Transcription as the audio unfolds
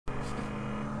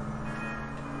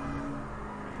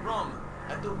promise.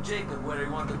 I took Jacob where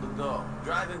he wanted to go.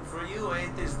 Driving for you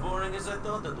ain't as boring as I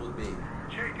thought it would be.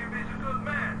 Jacob is a good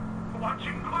man.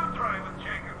 Watching glue dry with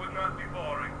Jacob would not be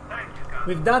boring. Thank you, God.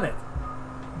 We've done it.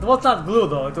 It was not glue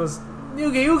though, it was...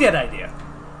 You get idea.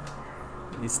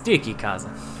 It's sticky,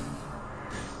 cousin.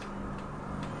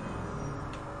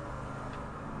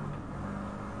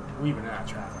 Weaving out of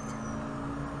traffic.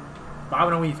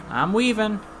 Bobbing and weaving. I'm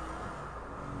weaving.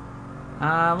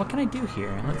 What can I do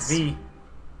here? Let's V.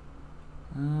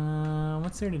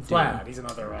 What's there to do? Flat. He's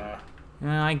another,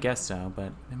 I guess so,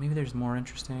 but maybe there's more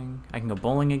interesting. I can go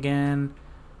bowling again.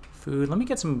 Food. Let me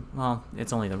get some. Well,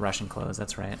 it's only the Russian clothes.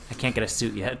 That's right. I can't get a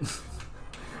suit yet.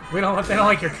 they don't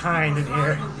like your kind in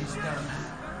here.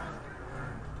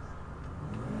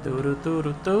 Doo doo doo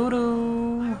doo doo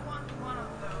doo.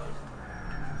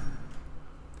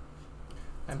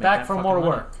 I'm back for more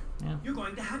work. Yeah. You're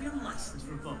going to have your license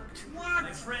revoked. What?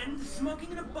 My friend,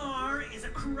 smoking in a bar is a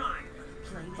crime.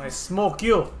 I smoke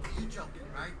you. You're joking,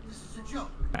 right? This is a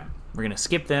joke. Okay. We're gonna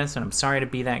skip this, and I'm sorry to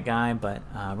be that guy, but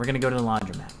we're gonna go to the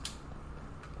laundromat.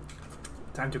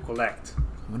 Time to collect.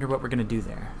 I wonder what we're gonna do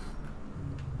there.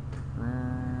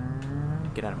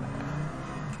 Get out of my way.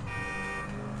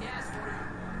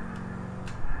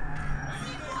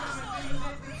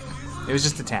 It was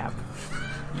just a tab.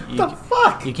 What the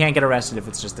fuck? You can't get arrested if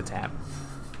it's just a tab.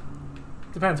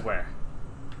 Depends where.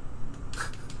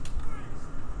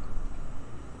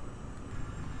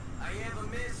 I have a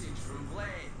message from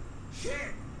Vlad.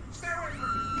 Shit! Stay away from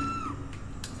me!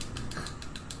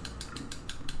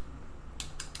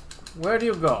 Where do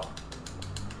you go?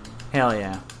 Hell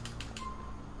yeah.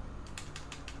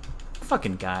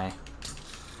 Fucking guy.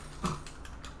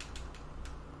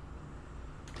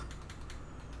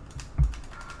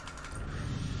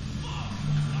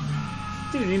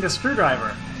 Dude, you need a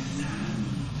screwdriver.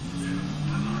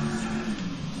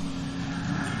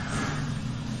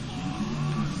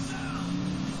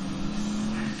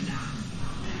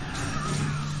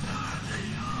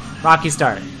 Rocky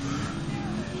start.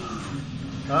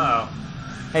 Uh-oh.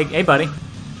 Hey, buddy.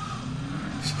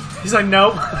 He's like,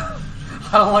 nope. I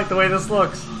don't like the way this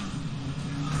looks.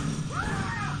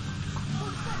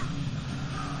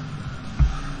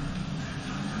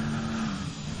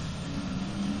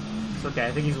 It's okay,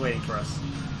 I think he's waiting for us.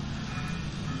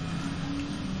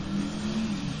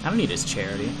 I don't need his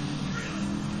charity.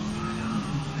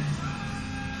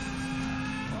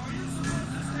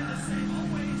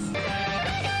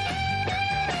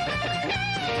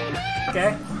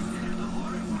 Okay.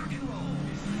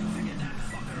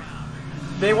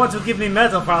 They want to give me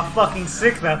medal for how fucking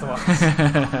sick that was.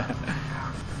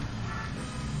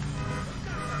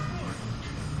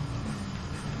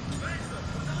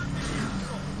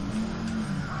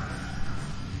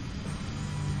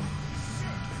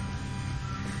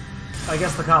 I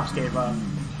guess the cops gave up.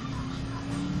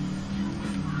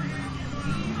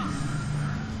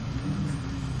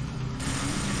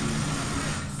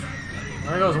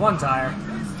 There goes one tire.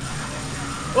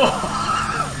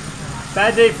 Oh!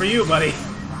 Bad day for you, buddy.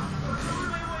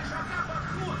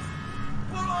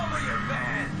 Pull over your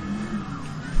van!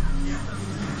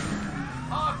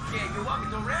 Okay, you want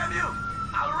me to ram you?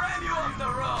 I'll ram you off the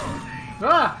road!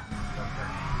 Ah!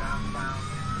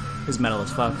 His metal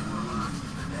as fuck.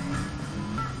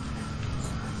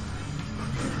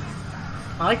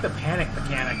 I like the panic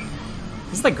mechanic.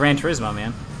 This is like Gran Turismo,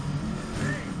 man.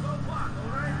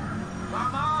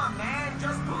 Come on, man,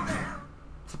 just pull down!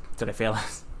 Did I fail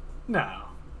us? No.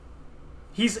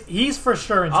 He's for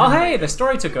sure in Oh, hey, the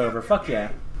story took over. Fuck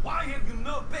yeah. Why have you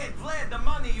not paid Vlad the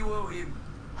money you owe him?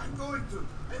 I'm going to.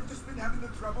 I've just been having the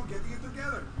trouble getting it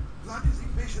together. Vlad is a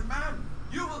patient man.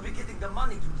 You will be getting the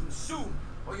money to him soon,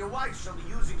 or your wife shall be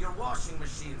using your washing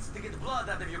machines to get blood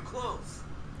out of your clothes.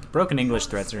 Broken English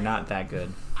threats are not that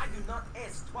good. I do not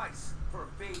ask twice for a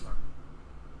favor.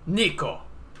 Nico.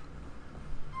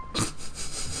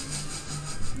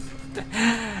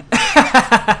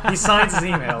 He signs his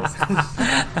emails.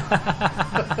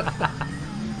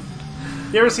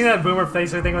 You ever seen that Boomer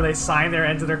Facer thing where they sign their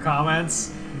end to their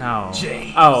comments? No.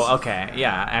 James. Oh, okay.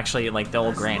 Yeah, actually, like the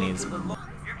old grannies. You can be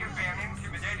an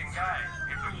intimidating guy.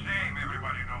 It's a shame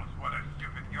everybody knows what a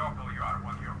stupid yokel you are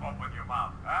when you open your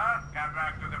mouth. Huh? Get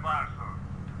back to the bar soon.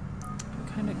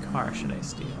 What kind of car should I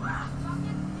steal?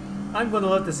 I'm gonna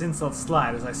let this insult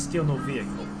slide as I steal no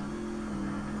vehicle.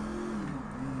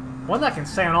 One that can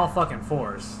stay on all fucking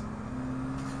fours.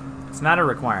 It's not a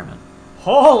requirement.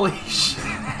 Holy shit!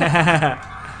 Sorry about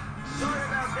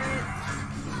that.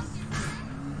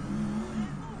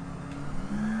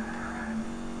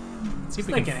 Let's see if This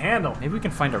we thing can can handle. Maybe we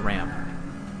can find a ramp.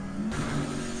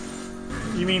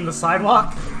 You mean the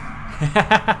sidewalk?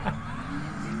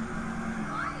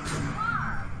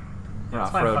 We're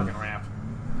It's my off-roading. fucking ramp.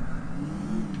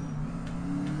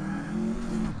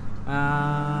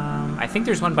 I think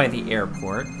there's one by the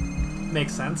airport.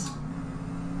 Makes sense.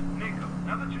 Nico,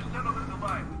 now that you're settled into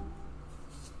life,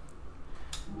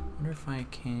 Wonder if I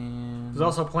can. There's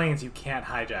also planes you can't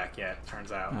hijack yet,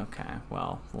 turns out. Okay,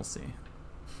 well, we'll see.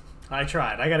 I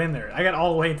tried. I got in there. I got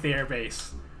all the way to the air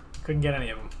base. Couldn't get any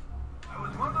of them. I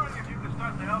was wondering if you could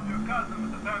start to help your cousin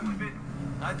with the family business.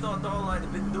 I thought all I'd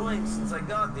been doing since I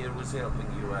got there was helping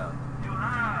you out. You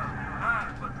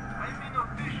have, but I mean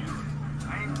officially.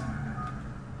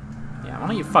 Yeah, why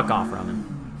don't you fuck off, Roman?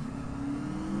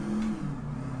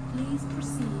 Please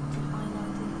proceed to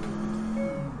highlighted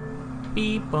route.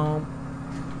 Beep boom.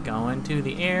 Going to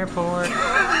the airport.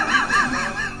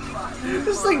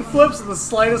 This thing flips at the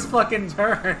slightest fucking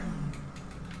turn.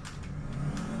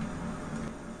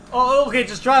 Oh, okay,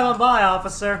 just drive on by,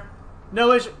 officer.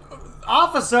 No issue.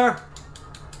 Officer!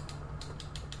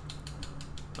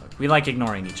 Look, we like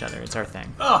ignoring each other. It's our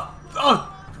thing. Oh! Oh!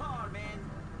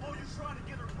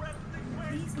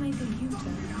 Please make a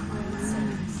U-turn where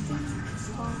safe.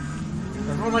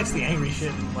 Everyone likes the angry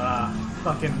shit in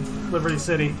fucking Liberty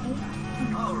City.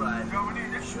 All right.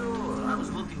 Sure. I was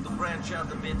looking to branch out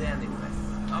a bit anyway.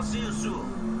 I'll see you soon.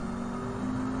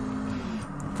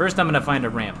 First, I'm gonna find a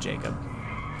ramp, Jacob.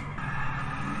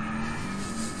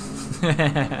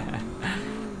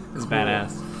 It's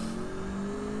badass.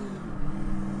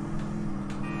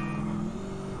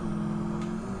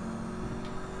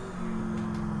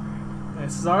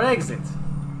 This is our exit.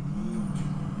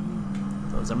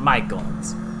 Those are my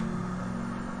guns.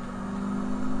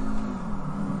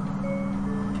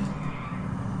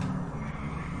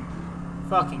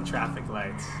 Fucking traffic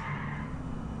lights.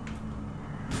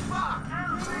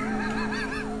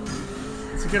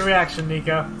 It's a good reaction,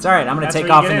 Nico. It's alright, I'm gonna That's take where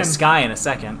you off get in the in. sky in a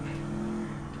second.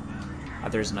 Oh,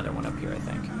 there's another one up here, I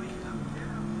think.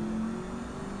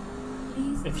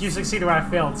 Please If you succeed where I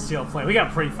failed, steal a plane. We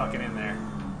got pretty fucking in there.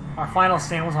 Our final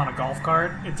stand was on a golf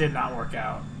cart. It did not work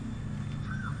out.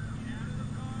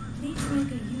 Please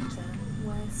make a U-turn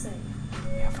where safe.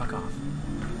 Yeah, fuck off.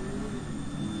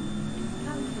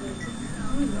 Calculated route.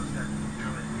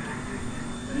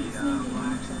 Please make a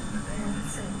U-turn where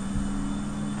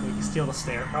safe. We can steal the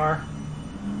stair car.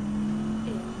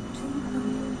 In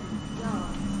 200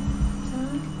 yards,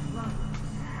 turn right.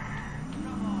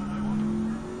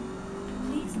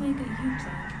 Please make a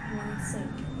U-turn where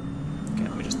safe. Okay,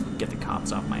 let me just get the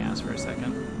cops off my ass for a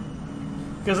second.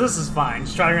 Because this is fine.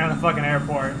 Just driving around the fucking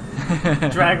airport.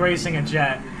 Drag racing a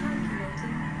jet.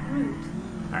 Calculating route.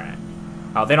 Alright.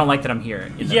 Oh, they don't like that I'm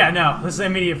here. Yeah, no. This is an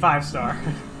immediate 5-star.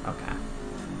 Okay.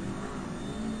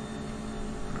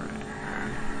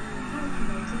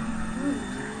 Calculating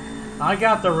route. I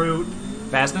got the route.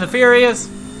 Fast and the Furious!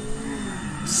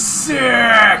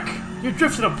 Sick! You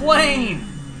drifted a plane!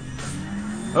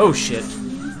 Oh shit.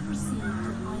 Please proceed to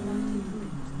highlighted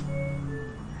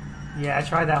route. Yeah, I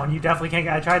tried that one. You definitely can't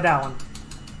get. I tried that one.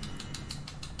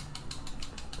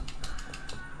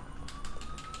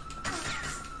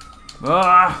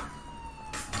 Ah!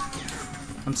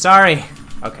 I'm sorry.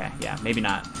 Okay, yeah, maybe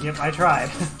not. Yep, I tried.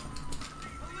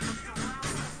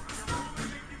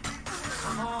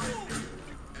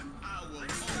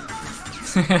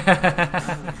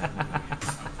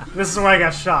 This is where I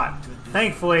got shot.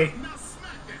 Thankfully.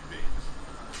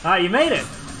 Ah, you made it.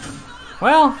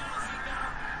 Well,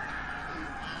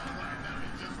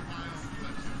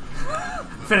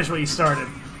 Finish what you started.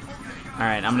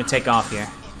 alright, I'm gonna take off here.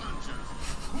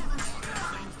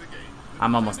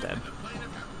 I'm almost dead.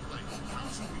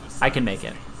 I can make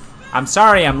it. I'm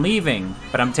sorry I'm leaving,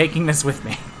 but I'm taking this with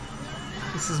me.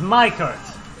 This is my cart.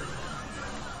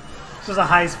 It's just a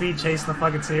high-speed chase in the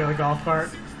fucking city with a golf cart.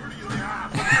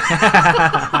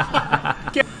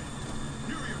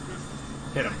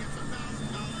 Hit him.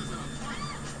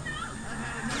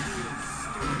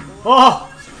 Oh!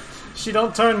 She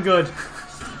don't turn good.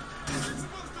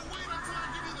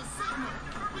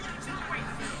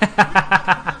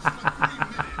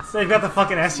 So they've got the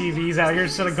fucking SUVs out here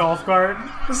instead of golf cart.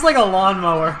 This is like a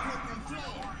lawnmower.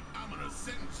 I'm gonna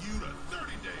sentence you to 30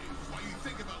 days while you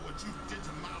think about what you did to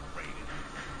my rating.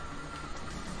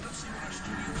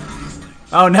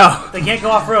 Oh no, They can't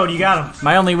go off-road, you got them.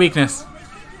 my only weakness.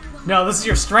 No, this is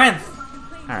your strength.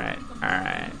 Alright,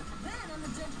 alright.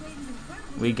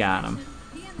 We got him.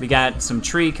 We got some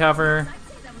tree cover.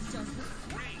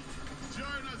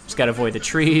 Just gotta avoid the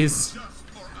trees. Just or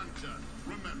unjust.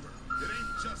 Remember, it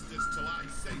ain't justice till I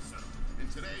say so.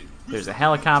 And today, There's a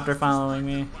helicopter following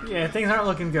me. Yeah, things aren't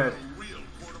looking good. real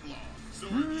court of law. So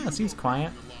That seems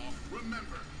quiet. remember,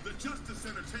 the justice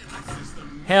this entertainment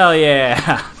system. Hell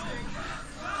yeah.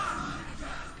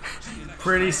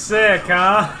 Pretty sick,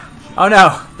 huh? Oh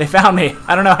no, they found me.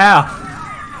 I don't know how.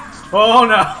 Oh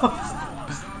no.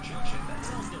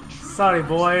 Sorry,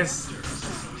 boys.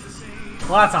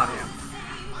 Well, that's on you.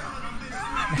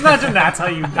 Imagine that's how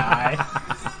you die.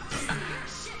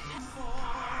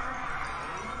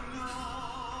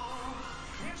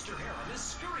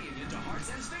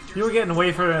 You were getting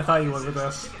way further than I thought you would with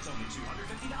this.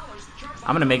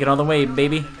 I'm gonna make it all the way,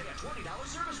 baby.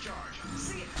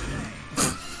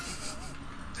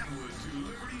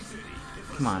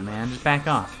 Come on, man, just back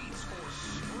off.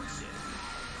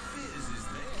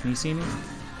 Can you see me?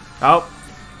 Oh,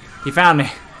 he found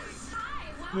me.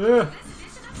 Ugh.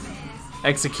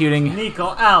 Executing Nico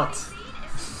out.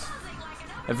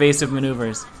 evasive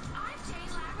maneuvers.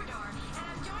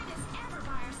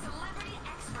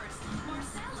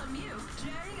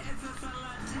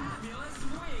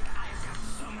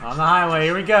 On the highway,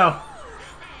 here we go.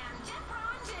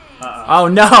 Oh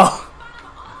no!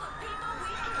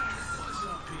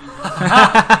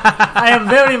 I am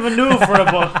very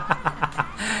maneuverable.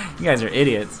 You guys are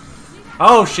idiots.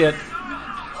 Oh shit.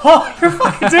 Oh, you're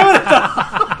fucking doing it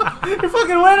though. You're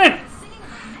fucking winning.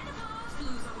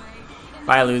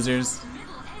 Bye, losers.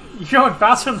 You're going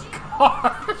faster than the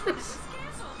cars.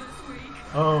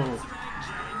 Oh.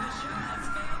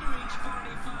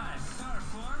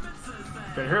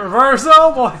 Better hit reverse,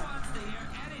 oh boy.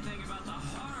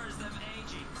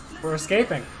 We're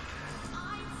escaping.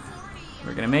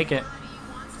 We're gonna make it.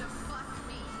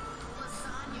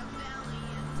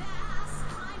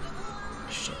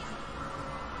 Shit.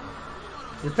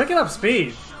 You're picking up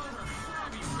speed.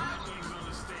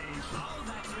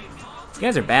 You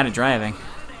guys are bad at driving.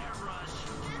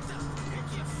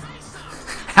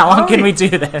 How long can we do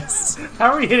this?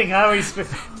 How are we hitting highway speed?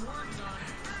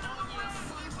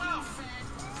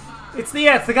 It's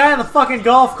the guy in the fucking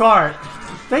golf cart.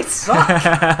 They suck.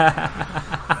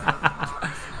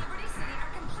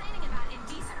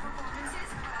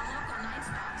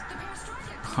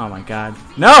 Oh my god.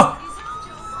 No!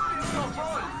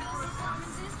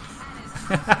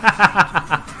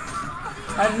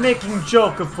 I'm making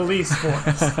joke of police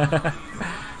force.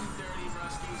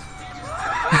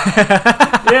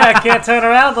 Yeah, can't turn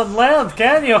around and land,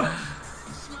 can you?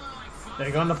 There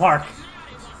you go in the park.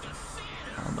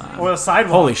 Hold on. Or the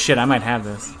sidewalk. Holy shit, I might have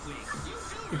this.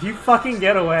 If you fucking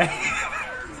get away.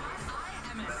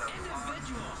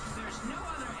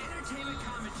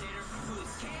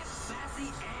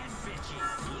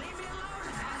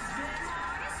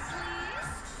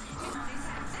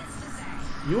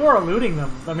 You are eluding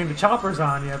them. I mean, the chopper's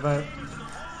on you, but...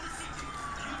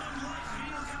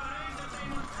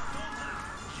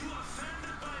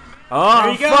 Oh,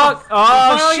 There you go. fuck! You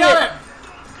Oh, finally got shit! it.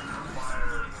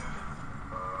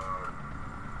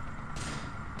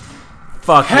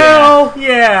 Fuck Hell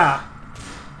yeah!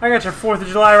 I got your 4th of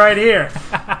July right here.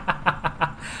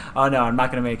 yeah. Oh no, I'm not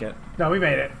gonna make it. No, we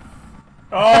made it.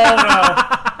 Oh no.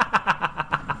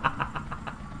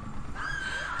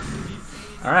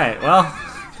 Alright, well.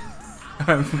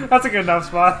 That's a good enough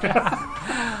spot.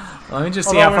 Let me just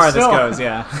see Although how we're far this still- goes,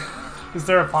 yeah. Is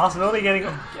there a possibility of getting...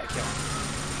 Yeah, kill him.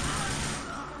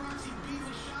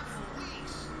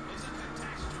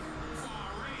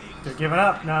 They're giving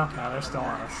up? No, they're still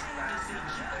on us.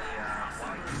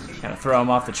 Gotta throw him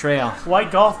off the trail.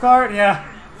 White golf cart? Yeah.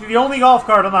 The only golf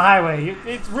cart on the highway.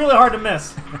 It's really hard to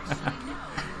miss.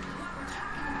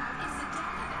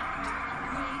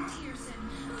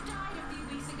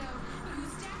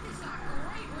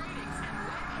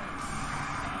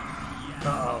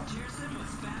 Uh-oh.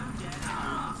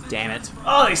 Damn it.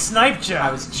 Oh, they sniped you.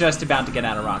 I was just about to get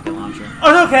out a rocket launcher.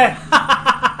 Oh, okay.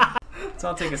 So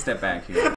I'll take a step back here.